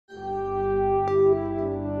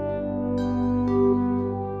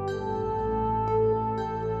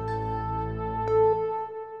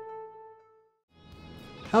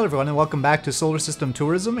Hello everyone and welcome back to Solar System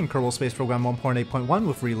Tourism in Kerbal Space Program 1.8.1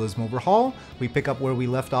 with Realism Overhaul. We pick up where we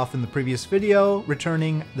left off in the previous video,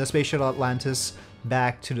 returning the Space Shuttle Atlantis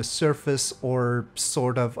back to the surface, or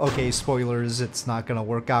sort of. Okay, spoilers, it's not going to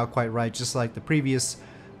work out quite right. Just like the previous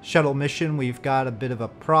shuttle mission, we've got a bit of a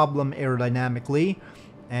problem aerodynamically,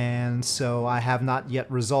 and so I have not yet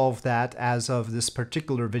resolved that as of this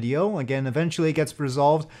particular video. Again, eventually it gets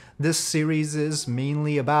resolved. This series is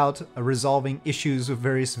mainly about resolving issues with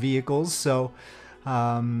various vehicles, so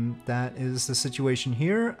that is the situation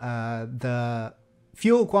here. The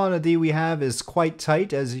fuel quantity we have is quite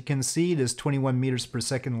tight. As you can see, it is 21 meters per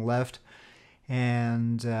second left,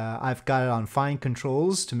 and I've got it on fine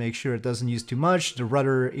controls to make sure it doesn't use too much. The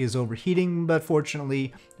rudder is overheating, but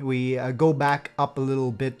fortunately we go back up a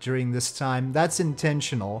little bit during this time. That's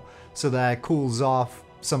intentional, so that it cools off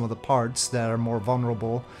some of the parts that are more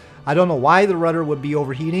vulnerable. I don't know why the rudder would be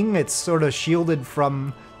overheating. It's sort of shielded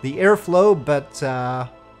from the airflow, but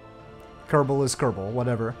Kerbal is Kerbal,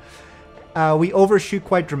 whatever. We overshoot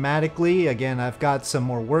quite dramatically. Again, I've got some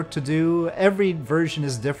more work to do. Every version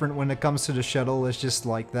is different when it comes to the shuttle. It's just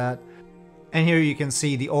like that. And here you can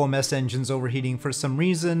see the OMS engine's overheating for some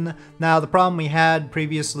reason. Now, the problem we had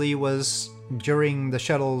previously was during the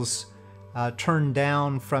shuttle's turn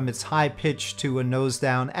down from its high pitch to a nose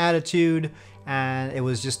down attitude, and it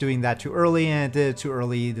was just doing that too early, and it did it too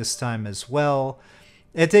early this time as well.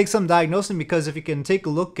 It takes some diagnosing, because if you can take a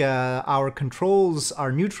look, our controls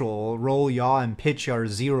are neutral. Roll, yaw, and pitch are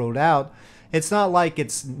zeroed out. It's not like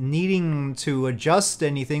it's needing to adjust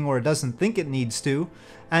anything, or it doesn't think it needs to.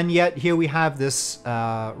 And yet here we have this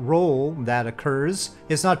roll that occurs.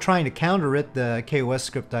 It's not trying to counter it, the KOS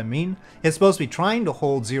script I mean. It's supposed to be trying to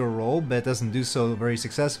hold zero roll, but it doesn't do so very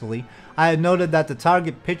successfully. I had noted that the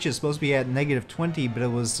target pitch is supposed to be at -20, but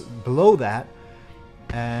it was below that.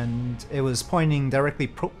 And it was pointing directly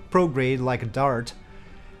prograde like a dart,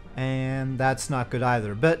 and that's not good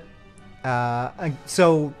either. But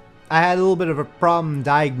so I had a little bit of a problem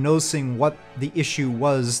diagnosing what the issue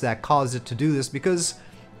was that caused it to do this, because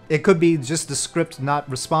it could be just the script not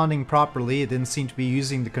responding properly. It didn't seem to be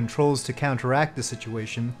using the controls to counteract the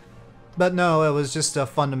situation. But no, it was just a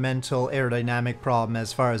fundamental aerodynamic problem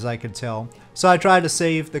as far as I could tell. So I tried to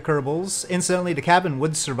save the Kerbals. Incidentally, the cabin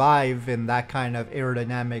would survive in that kind of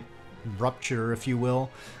aerodynamic rupture, if you will.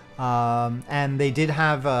 And they did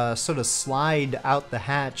have a sort of slide out the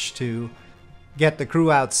hatch to get the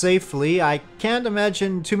crew out safely. I can't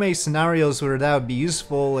imagine too many scenarios where that would be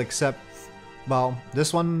useful, except, well,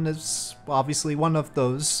 this one is obviously one of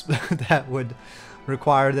those that would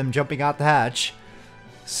require them jumping out the hatch.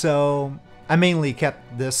 So I mainly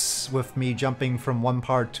kept this with me jumping from one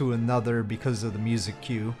part to another because of the music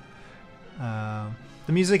cue. The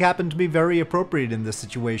music happened to be very appropriate in this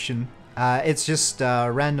situation. It's just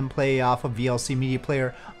random play off of VLC Media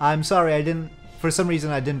Player. I'm sorry, for some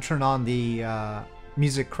reason I didn't turn on the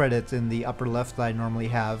music credit in the upper left that I normally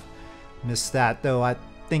have. Missed that, though. I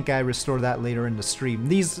think I restore that later in the stream.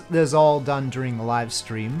 This is all done during the live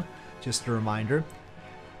stream, just a reminder.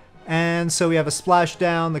 And so we have a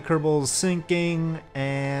splashdown, the Kerbal's sinking,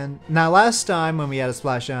 and now last time when we had a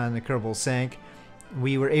splashdown and the Kerbal sank,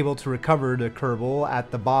 we were able to recover the Kerbal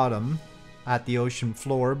at the bottom, at the ocean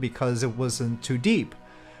floor, because it wasn't too deep.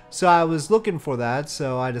 So I was looking for that,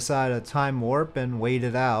 so I decided to time warp and wait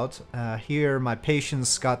it out. Here my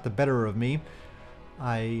patience got the better of me.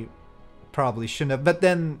 I probably shouldn't have, but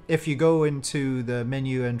then if you go into the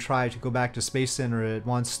menu and try to go back to Space Center, it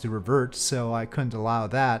wants to revert, so I couldn't allow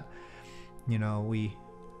that. You know, we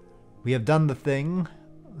have done the thing.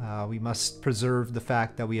 We must preserve the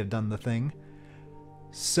fact that we have done the thing.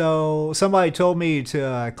 So somebody told me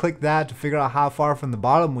to click that to figure out how far from the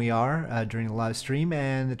bottom we are during the live stream,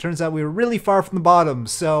 and it turns out we were really far from the bottom.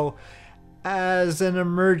 So as an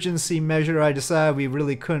emergency measure, I decided we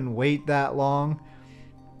really couldn't wait that long.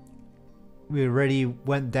 We already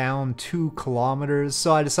went down 2 kilometers,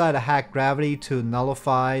 so I decided to hack gravity to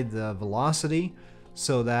nullify the velocity,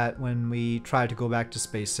 so that when we try to go back to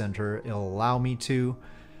Space Center, it'll allow me to.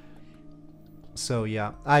 So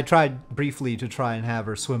yeah, I tried briefly to try and have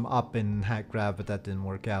her swim up in hack grav, but that didn't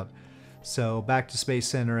work out. So back to Space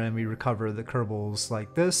Center, and we recover the Kerbals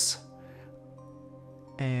like this.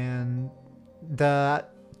 And the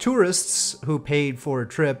tourists who paid for a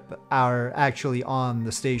trip are actually on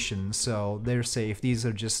the station, so they're safe. These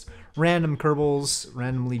are just random Kerbals,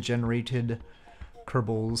 randomly generated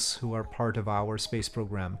Kerbals who are part of our space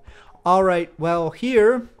program. Alright, well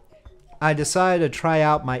here I decided to try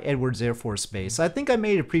out my Edwards Air Force Base. I think I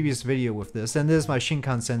made a previous video with this, and this is my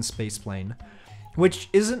Shinkansen spaceplane, which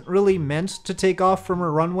isn't really meant to take off from a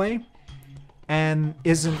runway. and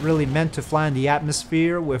isn't really meant to fly in the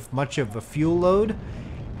atmosphere with much of a fuel load.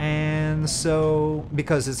 And so,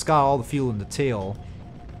 because it's got all the fuel in the tail.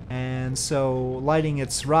 And so, lighting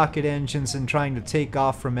its rocket engines and trying to take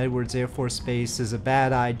off from Edwards Air Force Base is a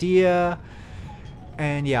bad idea.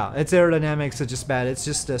 And yeah, its aerodynamics are just bad. It's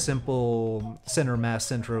just a simple center mass,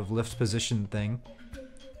 center of lift position thing.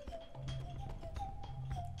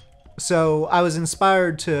 So I was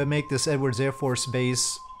inspired to make this Edwards Air Force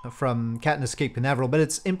Base from Katniss Cape Canaveral, but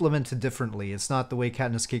it's implemented differently. It's not the way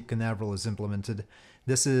Katniss Cape Canaveral is implemented.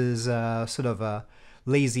 This is sort of a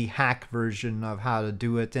lazy hack version of how to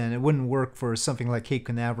do it, and it wouldn't work for something like Cape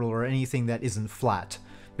Canaveral or anything that isn't flat.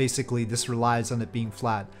 Basically, this relies on it being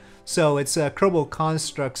flat. So it's a Kerbal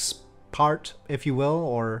Constructs part, if you will,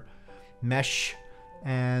 or mesh.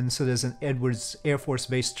 And so there's an Edwards Air Force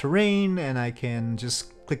Base terrain, and I can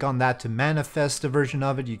just click on that to manifest a version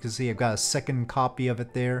of it. You can see I've got a second copy of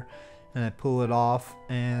it there, and I pull it off,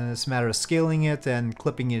 and it's a matter of scaling it and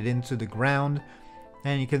clipping it into the ground.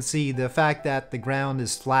 And you can see the fact that the ground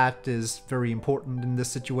is flat is very important in this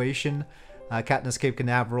situation. Katniss Cape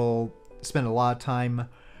Canaveral spent a lot of time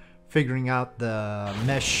figuring out the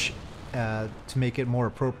mesh to make it more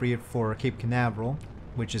appropriate for Cape Canaveral,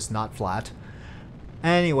 which is not flat.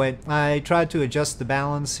 Anyway, I tried to adjust the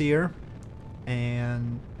balance here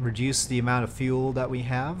and reduce the amount of fuel that we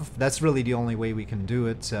have. That's really the only way we can do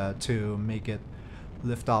it to make it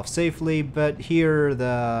lift off safely, but here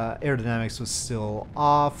the aerodynamics was still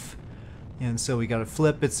off, and so we got a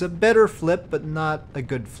flip. It's a better flip, but not a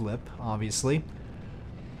good flip, obviously.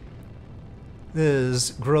 This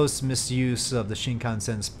is gross misuse of the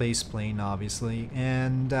Shinkansen spaceplane, obviously,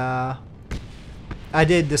 and I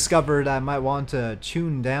did discover that I might want to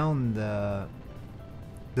tune down the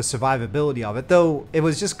survivability of it, though it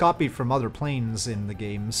was just copied from other planes in the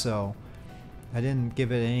game, so I didn't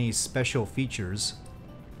give it any special features.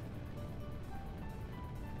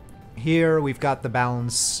 Here we've got the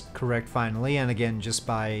balance correct finally, and again just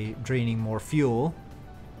by draining more fuel.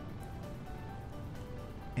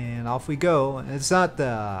 And off we go. It's not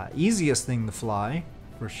the easiest thing to fly,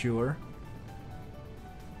 for sure.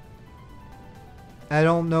 I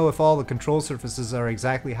don't know if all the control surfaces are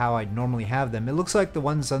exactly how I'd normally have them. It looks like the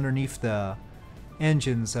ones underneath the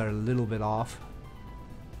engines are a little bit off.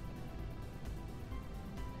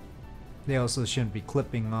 They also shouldn't be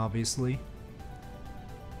clipping, obviously.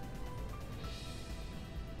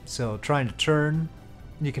 So trying to turn,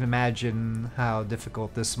 you can imagine how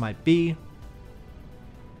difficult this might be.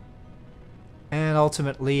 And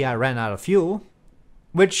ultimately I ran out of fuel,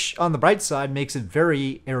 which on the bright side makes it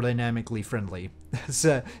very aerodynamically friendly.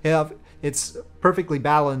 So, yeah, it's perfectly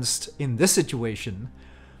balanced in this situation.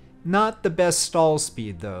 Not the best stall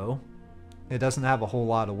speed though. It doesn't have a whole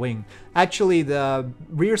lot of wing. Actually, the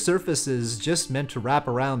rear surface is just meant to wrap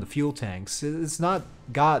around the fuel tanks. It's not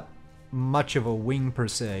got much of a wing per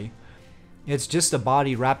se. It's just a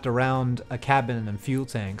body wrapped around a cabin and fuel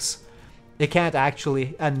tanks. It can't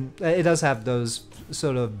actually, and it does have those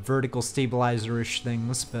sort of vertical stabilizer-ish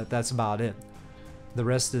things, but that's about it. The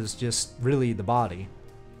rest is just really the body.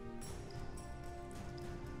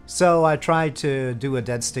 So I tried to do a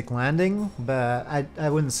dead stick landing, but I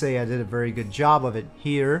wouldn't say I did a very good job of it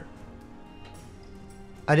here.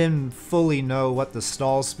 I didn't fully know what the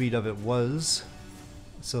stall speed of it was,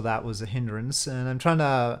 so that was a hindrance. And I'm trying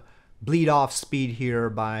to bleed off speed here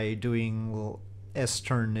by doing little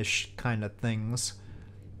S-turn-ish kind of things.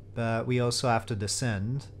 But we also have to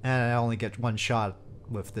descend, and I only get one shot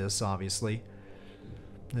with this, obviously.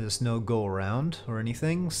 There's no go around or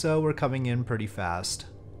anything, so we're coming in pretty fast.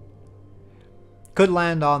 Could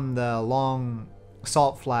land on the long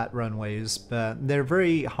salt flat runways, but they're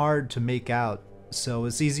very hard to make out, so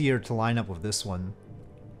it's easier to line up with this one.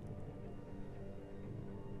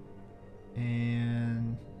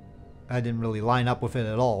 And I didn't really line up with it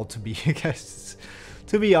at all, to be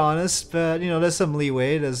honest, but you know, there's some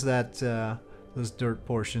leeway. There's that those dirt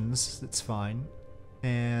portions. It's fine.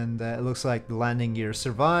 And it looks like the landing gear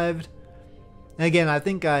survived. And again, I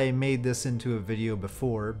think I made this into a video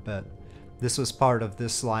before, but this was part of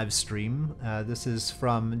this live stream. This is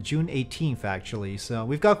from June 18th, actually. So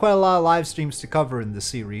we've got quite a lot of live streams to cover in the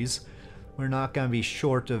series. We're not going to be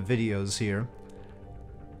short of videos here.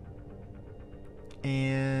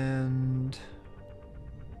 And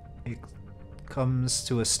it comes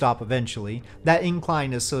to a stop eventually. That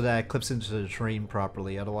incline is so that it clips into the terrain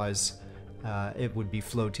properly, otherwise it would be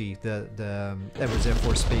floaty. The Edwards Air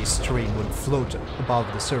Force Base terrain would float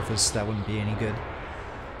above the surface. That wouldn't be any good.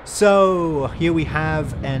 So here we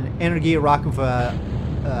have an Energia rocket with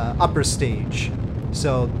a upper stage.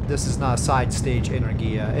 So this is not a side stage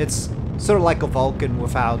Energia. It's Sort of like a Vulcan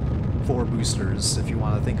without 4 boosters, if you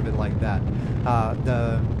want to think of it like that.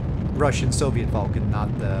 The Russian-Soviet Vulcan,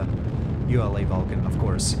 not the ULA Vulcan, of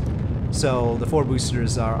course. So the 4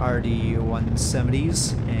 boosters are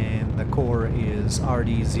RD-170s, and the core is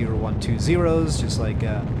RD-0120s, just like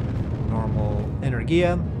a normal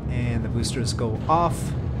Energia, and the boosters go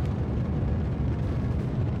off.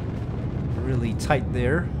 Really tight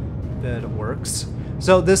there, but it works.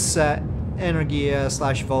 So this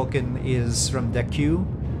Energia/Vulcan is from DEQ,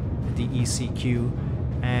 DECQ,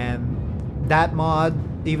 and that mod,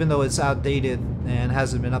 even though it's outdated and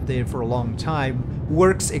hasn't been updated for a long time,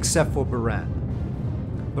 works except for Buran.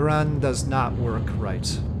 Buran does not work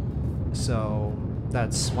right, so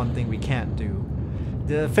that's one thing we can't do.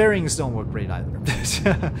 The fairings don't work great either.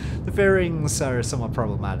 The fairings are somewhat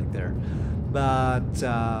problematic there, but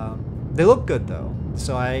they look good though,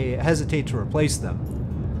 so I hesitate to replace them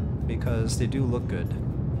because they do look good.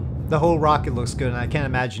 The whole rocket looks good, and I can't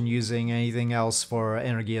imagine using anything else for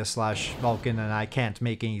Energia/Vulcan, and I can't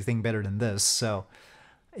make anything better than this, so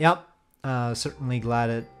yep, certainly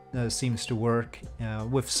glad it seems to work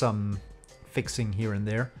with some fixing here and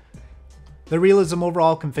there. The realism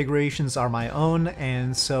overall configurations are my own,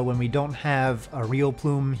 and so when we don't have a real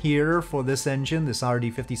plume here for this engine, this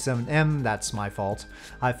RD57M, that's my fault.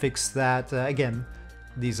 I fixed that. Again,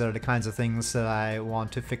 these are the kinds of things that I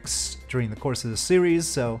want to fix during the course of the series,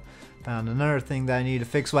 so found another thing that I need to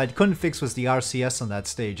fix. What I couldn't fix was the RCS on that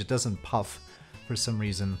stage. It doesn't puff for some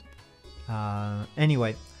reason.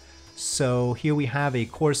 Anyway, so here we have a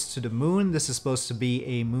course to the moon. This is supposed to be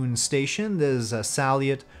a moon station. There's a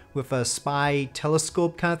salient with a spy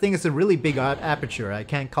telescope kind of thing. It's a really big aperture. I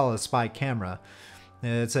can't call it a spy camera.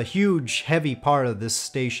 It's a huge, heavy part of this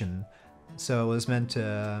station, so it was meant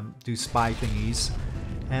to do spy thingies.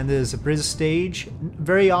 And there's a bridge stage.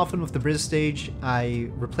 Very often with the bridge stage, I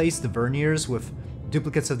replace the verniers with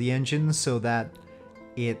duplicates of the engine so that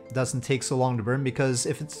it doesn't take so long to burn, because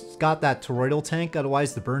if it's got that toroidal tank,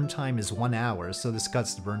 otherwise the burn time is 1 hour, so this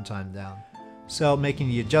cuts the burn time down. So making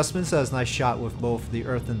the adjustments, that was a nice shot with both the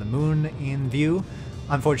Earth and the Moon in view.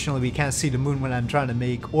 Unfortunately, we can't see the Moon when I'm trying to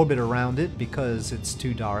make orbit around it because it's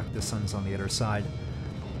too dark, the sun's on the other side.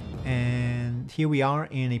 And here we are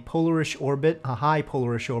in a polarish orbit, a high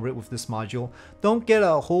polarish orbit with this module. Don't get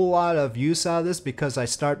a whole lot of use out of this because I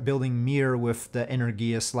start building Mir with the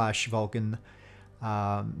Energia/Vulcan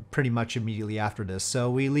pretty much immediately after this. So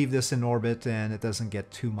we leave this in orbit and it doesn't get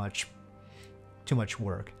too much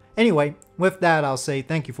work. Anyway, with that, I'll say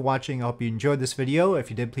thank you for watching. I hope you enjoyed this video. If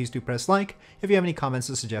you did, please do press like. If you have any comments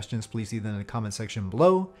or suggestions, please leave them in the comment section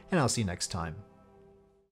below, and I'll see you next time.